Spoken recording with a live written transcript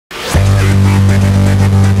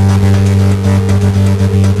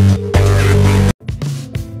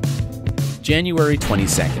January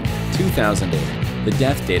 22nd, 2008, the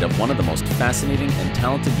death date of one of the most fascinating and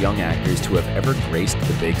talented young actors to have ever graced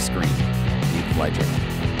the big screen, Heath Ledger.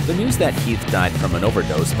 The news that Heath died from an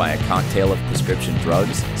overdose by a cocktail of prescription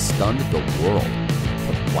drugs stunned the world.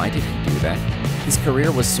 But why did he do that? His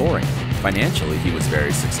career was soaring. Financially, he was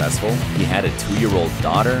very successful. He had a 2-year-old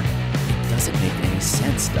daughter. It doesn't make any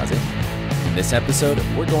sense, does it? In this episode,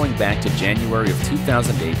 we're going back to January of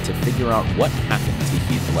 2008 to figure out what happened to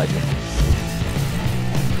Heath Ledger.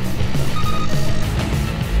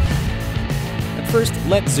 At first,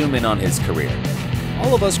 let's zoom in on his career.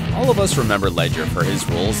 All of us remember Ledger for his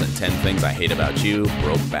roles in 10 Things I Hate About You,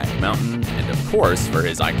 Brokeback Mountain, and of course for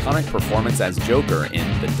his iconic performance as Joker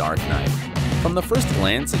in The Dark Knight. From the first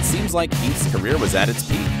glance, it seems like Heath's career was at its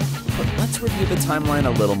peak. But let's review the timeline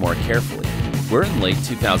a little more carefully. We're in late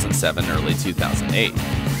 2007, early 2008.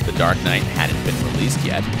 The Dark Knight hadn't been released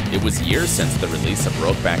yet. It was years since the release of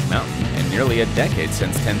Brokeback Mountain, and nearly a decade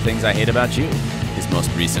since 10 Things I Hate About You. His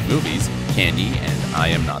most recent movies, Candy and I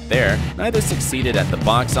Am Not There, neither succeeded at the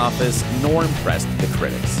box office nor impressed the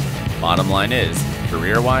critics. Bottom line is,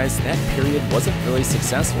 career-wise, that period wasn't really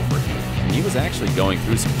successful for him, and he was actually going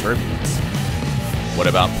through some turbulence. What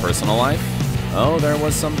about personal life? Oh, there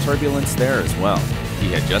was some turbulence there as well.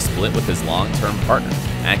 He had just split with his long-term partner,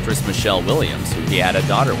 actress Michelle Williams, who he had a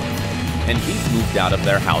daughter with. And Heath moved out of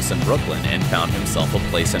their house in Brooklyn and found himself a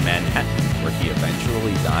place in Manhattan, where he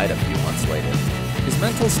eventually died a few months later. His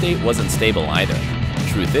mental state wasn't stable either. The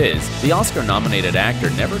truth is, the Oscar-nominated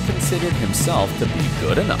actor never considered himself to be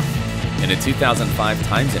good enough. In a 2005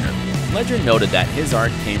 Times interview, Ledger noted that his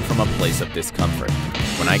art came from a place of discomfort.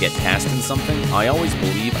 When I get cast in something, I always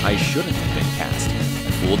believe I shouldn't have been cast.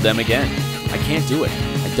 I fooled them again. I can't do it.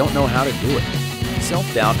 I don't know how to do it.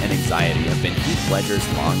 Self-doubt and anxiety have been Heath Ledger's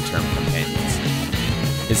long-term companions.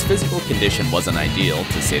 His physical condition wasn't ideal,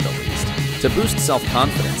 to say the least. To boost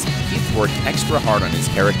self-confidence, Heath worked extra hard on his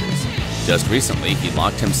characters. Just recently, he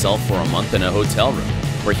locked himself for a month in a hotel room,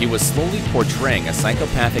 where he was slowly portraying a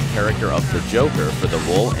psychopathic character of the Joker for the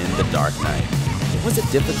role in The Dark Knight. It was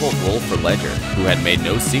a difficult role for Ledger, who had made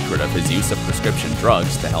no secret of his use of prescription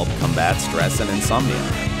drugs to help combat stress and insomnia.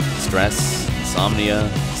 Stress, insomnia,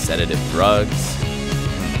 sedative drugs.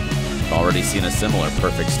 We've already seen a similar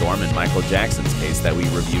perfect storm in Michael Jackson's case that we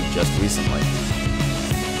reviewed just recently.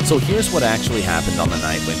 So here's what actually happened on the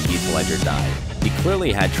night when Heath Ledger died. He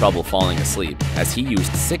clearly had trouble falling asleep, as he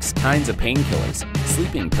used 6 kinds of painkillers,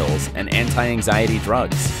 sleeping pills, and anti-anxiety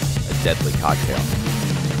drugs. A deadly cocktail.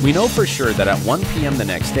 We know for sure that at 1 p.m. the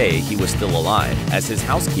next day, he was still alive, as his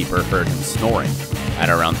housekeeper heard him snoring. At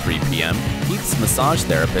around 3 p.m., Heath's massage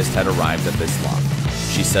therapist had arrived at this lock.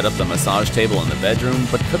 She set up the massage table in the bedroom,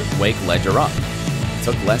 but couldn't wake Ledger up. It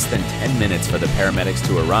took less than 10 minutes for the paramedics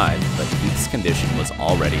to arrive, but Heath's condition was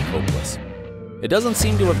already hopeless. It doesn't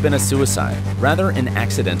seem to have been a suicide, rather an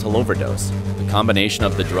accidental overdose. The combination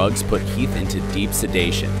of the drugs put Heath into deep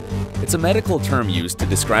sedation. It's a medical term used to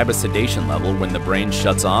describe a sedation level when the brain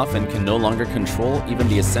shuts off and can no longer control even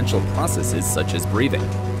the essential processes such as breathing.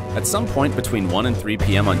 At some point between 1 and 3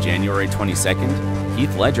 p.m. on January 22nd,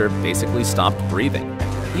 Heath Ledger basically stopped breathing.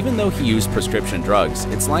 Even though he used prescription drugs,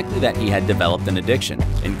 it's likely that he had developed an addiction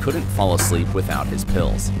and couldn't fall asleep without his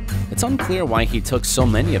pills. It's unclear why he took so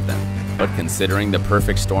many of them, but considering the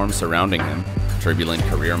perfect storm surrounding him, turbulent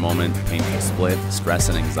career moment, painful split, stress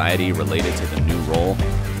and anxiety related to the new role,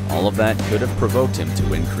 all of that could have provoked him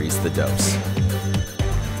to increase the dose.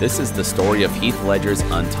 This is the story of Heath Ledger's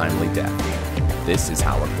untimely death. This is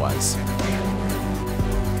how it was.